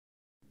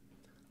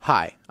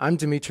Hi, I'm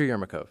Dmitry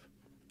Yermakov.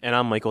 And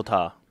I'm Michael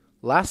Ta.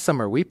 Last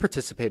summer, we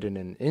participated in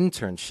an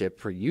internship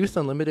for Youth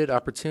Unlimited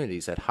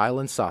Opportunities at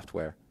Highland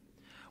Software.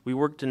 We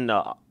worked in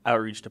the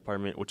outreach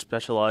department, which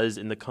specialized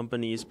in the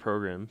company's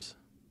programs.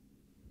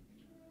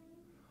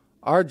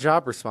 Our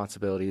job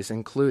responsibilities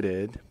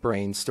included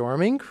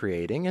brainstorming,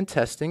 creating, and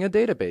testing a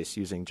database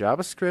using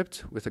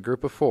JavaScript with a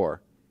group of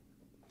 4.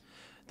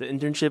 The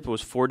internship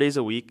was 4 days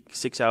a week,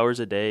 6 hours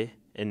a day,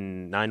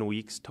 in 9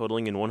 weeks,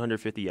 totaling in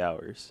 150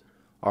 hours.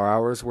 Our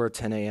hours were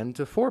 10 a.m.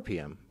 to 4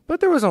 p.m.,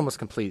 but there was almost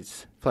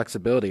complete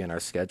flexibility in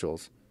our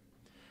schedules.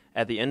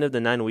 At the end of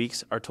the 9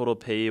 weeks, our total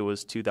pay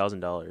was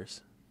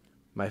 $2,000.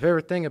 My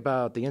favorite thing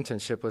about the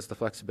internship was the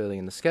flexibility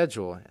in the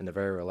schedule and the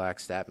very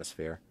relaxed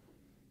atmosphere.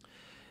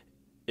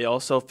 It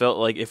also felt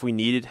like if we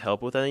needed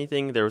help with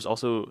anything, there was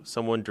also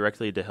someone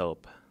directly to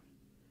help.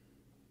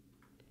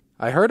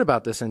 I heard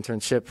about this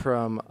internship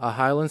from a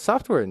Highland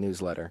Software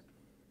newsletter.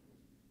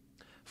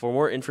 For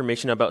more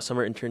information about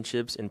summer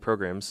internships and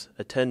programs,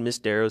 attend Ms.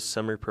 Darrow's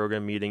summer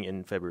program meeting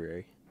in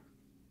February.